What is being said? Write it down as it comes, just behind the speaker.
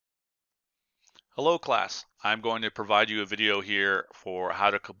Hello class, I'm going to provide you a video here for how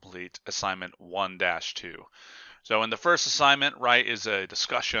to complete assignment 1-2. So in the first assignment, right, is a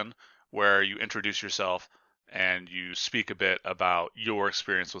discussion where you introduce yourself and you speak a bit about your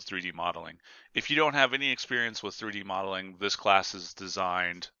experience with 3D modeling. If you don't have any experience with 3D modeling, this class is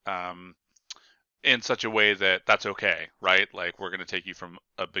designed in such a way that that's okay, right? Like we're going to take you from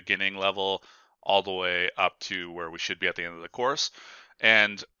a beginning level all the way up to where we should be at the end of the course.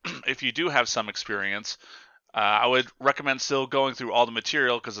 And if you do have some experience, I would recommend still going through all the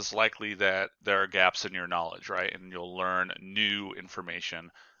material because it's likely that there are gaps in your knowledge, right? And you'll learn new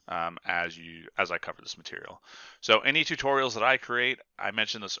information as I cover this material. So any tutorials that I create, I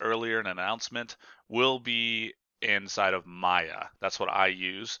mentioned this earlier in an announcement, will be inside of Maya. That's what I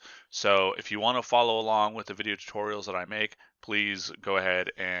use. So if you want to follow along with the video tutorials that I make, please go ahead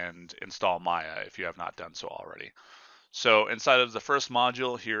and install Maya if you have not done so already. So inside of the first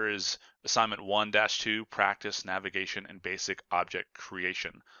module, here is assignment 1-2, practice navigation and basic object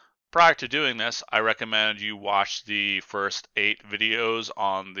creation. Prior to doing this, I recommend you watch the first 8 videos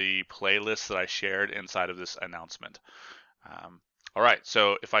on the playlist that I shared inside of this announcement. All right,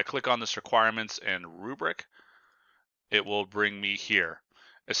 so if I click on this requirements and rubric, it will bring me here.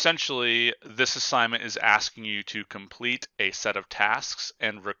 Essentially, this assignment is asking you to complete a set of tasks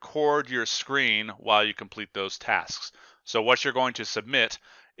and record your screen while you complete those tasks. So what you're going to submit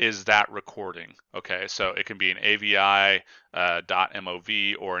is that recording. Okay, so it can be an AVI,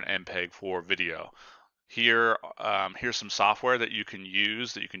 .mov, or an MPEG-4 video. Here's some software that you can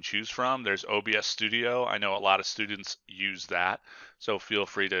use, that you can choose from. There's OBS Studio. I know a lot of students use that, so feel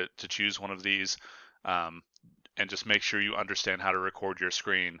free to choose one of these. And just make sure you understand how to record your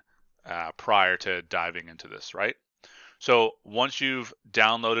screen prior to diving into this, right? So once you've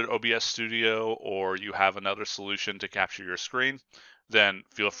downloaded OBS Studio or you have another solution to capture your screen, then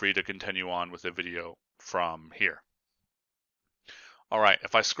feel free to continue on with the video from here. All right,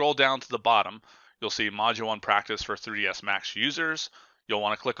 if I scroll down to the bottom, you'll see Module 1 Practice for 3ds Max users. You'll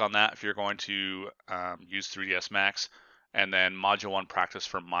want to click on that if you're going to use 3ds Max, and then Module 1 Practice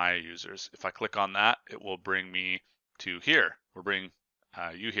for Maya users. If I click on that, it will bring me to here. We'll bring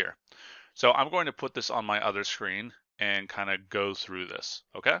you here. So I'm going to put this on my other screen and kind of go through this,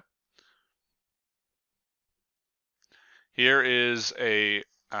 okay? Here is a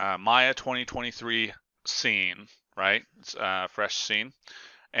Maya 2023 scene, right? It's a fresh scene.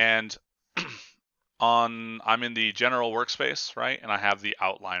 And I'm in the general workspace, right? And I have the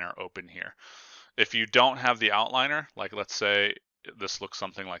outliner open here. If you don't have the outliner, like let's say this looks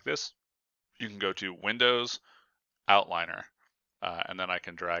something like this, you can go to Windows, Outliner, and then I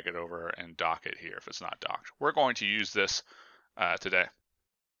can drag it over and dock it here if it's not docked. We're going to use this today.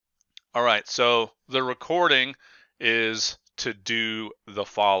 All right, so the recording is to do the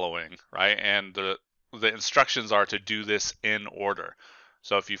following, right? And the instructions are to do this in order.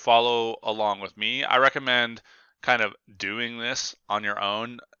 So if you follow along with me, I recommend kind of doing this on your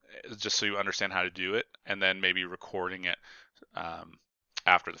own just so you understand how to do it, and then maybe recording it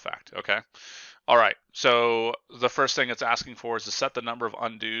after the fact, okay? All right, so the first thing it's asking for is to set the number of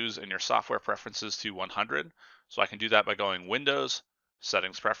undos in your software preferences to 100. So I can do that by going Windows,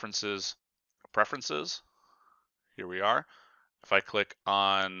 Settings, Preferences, Preferences. Here we are. If I click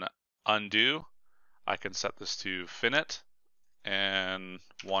on Undo, I can set this to Finite and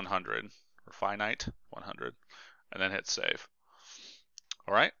 100, or Finite 100, and then hit Save.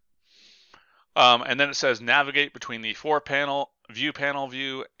 All right. And then it says navigate between the panel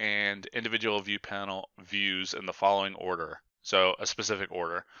view and individual view panel views in the following order. So a specific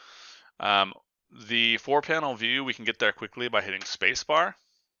order. The 4-panel view, we can get there quickly by hitting spacebar.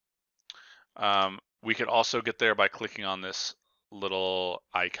 We could also get there by clicking on this little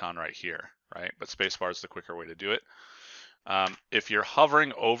icon right here, right? But spacebar is the quicker way to do it. If you're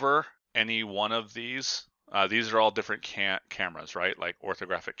hovering over any one of these are all different cameras, right? Like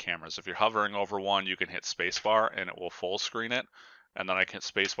orthographic cameras. If you're hovering over one, you can hit spacebar and it will full screen it. And then I can hit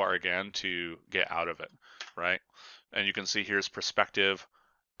spacebar again to get out of it, right? And you can see here's perspective,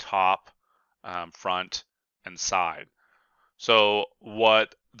 top, front, and side. So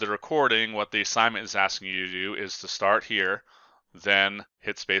what the assignment is asking you to do is to start here, then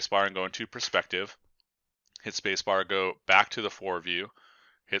hit spacebar and go into perspective. Hit spacebar, go back to the 4 view.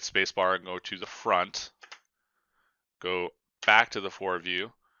 Hit spacebar and go to the front. Go back to the 4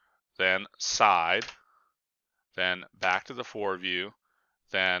 view, then side, then back to the 4 view,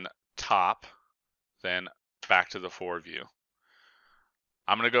 then top, then back to the 4 view.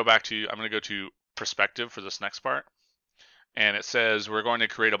 I'm going to go to perspective for this next part. And it says we're going to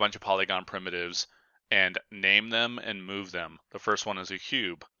create a bunch of polygon primitives and name them and move them. The first one is a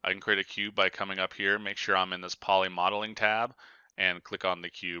cube. I can create a cube by coming up here, make sure I'm in this poly modeling tab, and click on the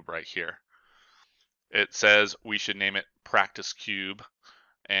cube right here. It says we should name it practice cube,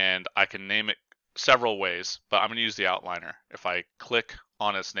 and I can name it several ways, but I'm going to use the outliner. If I click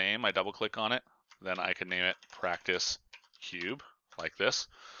on its name, I double click on it, then I can name it practice cube like this.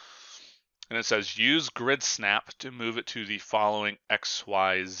 And it says use grid snap to move it to the following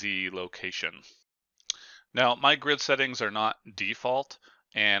XYZ location. Now my grid settings are not default,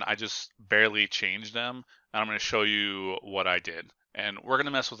 and I just barely changed them, and I'm going to show you what I did. And we're going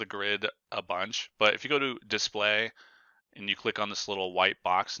to mess with the grid a bunch, but if you go to display and you click on this little white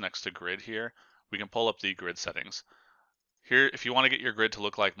box next to grid here, we can pull up the grid settings. Here, if you want to get your grid to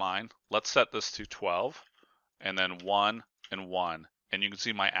look like mine, let's set this to 12 and then 1 and 1. And you can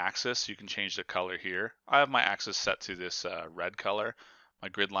see my axis. You can change the color here. I have my axis set to this red color. My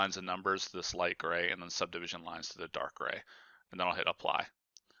grid lines and numbers, this light gray, and then subdivision lines to the dark gray. And then I'll hit apply.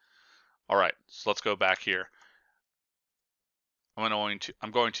 All right, so let's go back here. I'm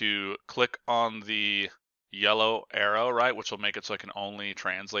going to click on the yellow arrow, right, which will make it so I can only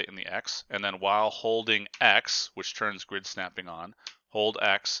translate in the X. And then while holding X, which turns grid snapping on, hold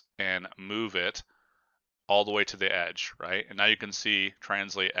X and move it all the way to the edge, right? And now you can see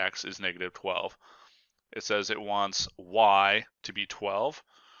translate X is -12. It says it wants Y to be 12.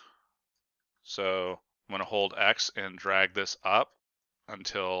 So I'm going to hold X and drag this up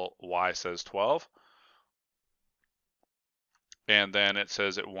until Y says 12. And then it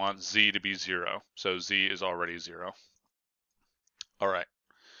says it wants Z to be 0. So Z is already 0. All right.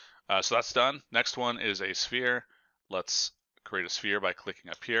 So that's done. Next one is a sphere. Let's create a sphere by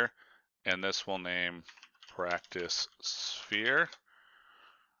clicking up here. And this will name practice sphere,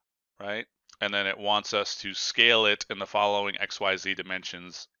 right? And then it wants us to scale it in the following XYZ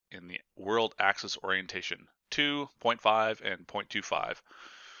dimensions in the world axis orientation, 2, 0.5, and 0.25.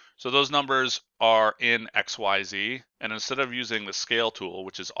 So those numbers are in XYZ, and instead of using the scale tool,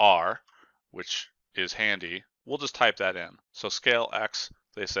 which is R, which is handy, we'll just type that in. So scale X,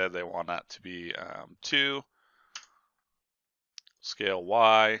 they said they want that to be 2. Scale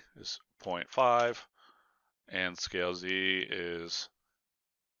Y is 0.5, and scale Z is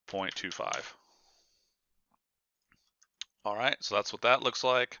 0.25. All right, so that's what that looks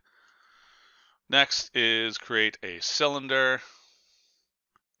like. Next is create a cylinder,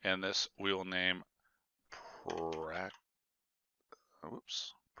 and this we will name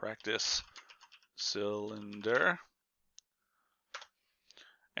practice cylinder.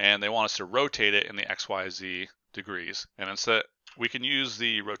 And they want us to rotate it in the XYZ degrees. And instead, we can use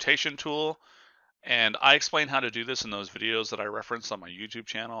the rotation tool. And I explain how to do this in those videos that I referenced on my YouTube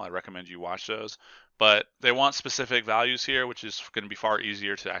channel. I recommend you watch those. But they want specific values here, which is going to be far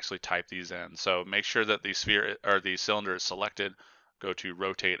easier to actually type these in. So make sure that the sphere or the cylinder is selected. Go to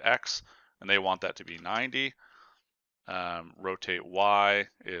rotate X, and they want that to be 90. Rotate Y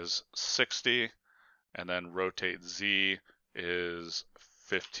is 60, and then rotate Z is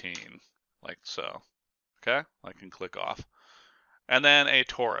 15, like so. Okay, I can click off. And then a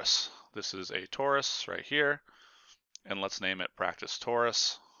torus. This is a torus right here, and let's name it practice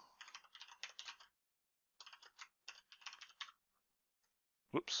torus.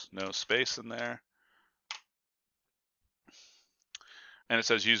 Whoops, no space in there. And it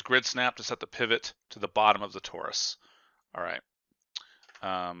says use grid snap to set the pivot to the bottom of the torus. All right.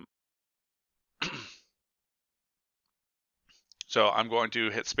 So I'm going to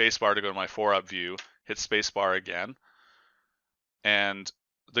hit spacebar to go to my 4-up view, hit spacebar again. And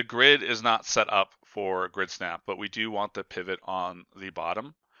the grid is not set up for grid snap, but we do want the pivot on the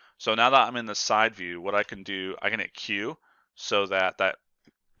bottom. So now that I'm in the side view, what I can do, I can hit Q, so that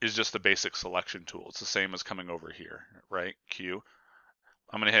is just the basic selection tool. It's the same as coming over here, right? Q.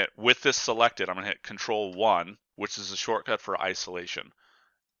 I'm going to hit, with this selected, I'm going to hit Control 1, which is a shortcut for isolation.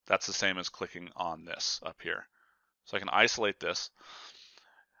 That's the same as clicking on this up here. So I can isolate this.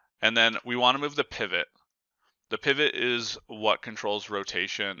 And then we want to move the pivot. The pivot is what controls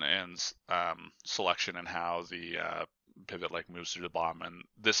rotation and selection and how the pivot like moves through the bottom. And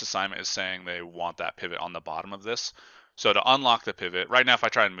this assignment is saying they want that pivot on the bottom of this. So to unlock the pivot, right now if I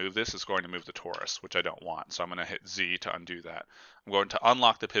try and move this, it's going to move the torus, which I don't want. So I'm going to hit Z to undo that. I'm going to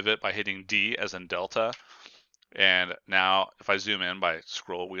unlock the pivot by hitting D as in delta. And now if I zoom in by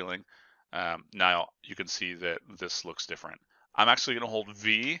scroll wheeling, now you can see that this looks different. I'm actually going to hold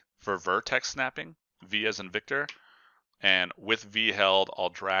V for vertex snapping, V as in Victor. And with V held, I'll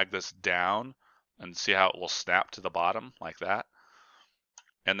drag this down and see how it will snap to the bottom like that.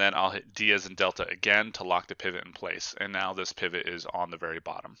 And then I'll hit D as in Delta again to lock the pivot in place. And now this pivot is on the very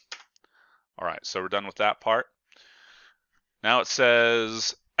bottom. All right, so we're done with that part. Now it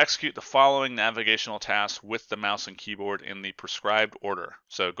says execute the following navigational tasks with the mouse and keyboard in the prescribed order.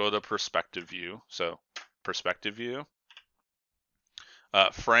 So go to perspective view. So perspective view.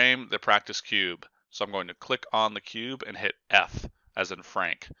 Frame the practice cube. So I'm going to click on the cube and hit F as in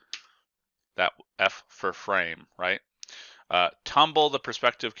Frank. That F for frame, right? Tumble the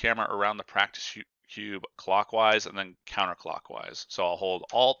perspective camera around the practice cube clockwise and then counterclockwise. So I'll hold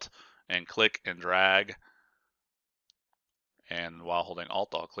Alt and click and drag. And while holding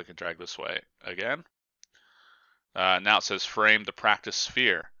Alt, I'll click and drag this way again. Now it says frame the practice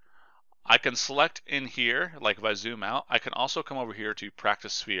sphere. I can select in here, like if I zoom out, I can also come over here to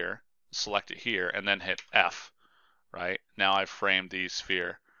practice sphere, select it here, and then hit F, right? Now I've framed the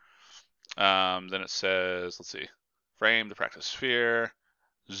sphere. Then it says, let's see, frame the practice sphere,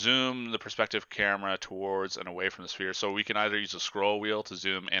 zoom the perspective camera towards and away from the sphere. So we can either use a scroll wheel to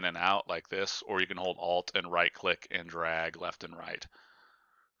zoom in and out like this, or you can hold Alt and right click and drag left and right.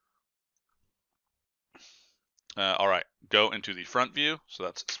 All right, go into the front view. So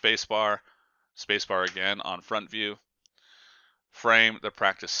that's spacebar again on front view. Frame the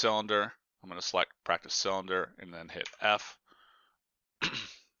practice cylinder. I'm going to select practice cylinder and then hit F.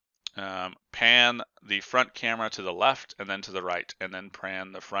 Pan the front camera to the left and then to the right, and then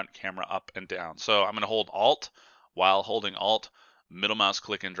pan the front camera up and down. So I'm going to hold Alt. While holding Alt, middle mouse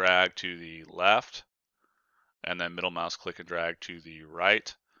click and drag to the left, and then middle mouse click and drag to the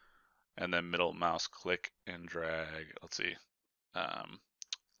right, and then middle mouse click and drag. Let's see.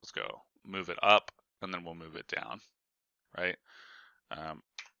 Let's go move it up, and then we'll move it down, right?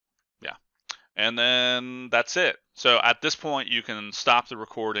 Yeah. And then that's it. So at this point, you can stop the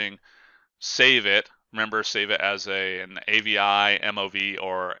recording, save it. Remember, save it as an AVI, MOV,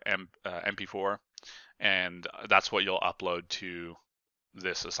 or MP4. And that's what you'll upload to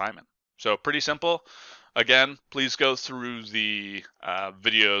this assignment. So pretty simple. Again, please go through the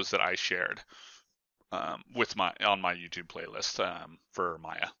videos that I shared on my YouTube playlist for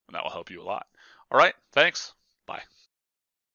Maya, and that will help you a lot. All right, thanks. Bye.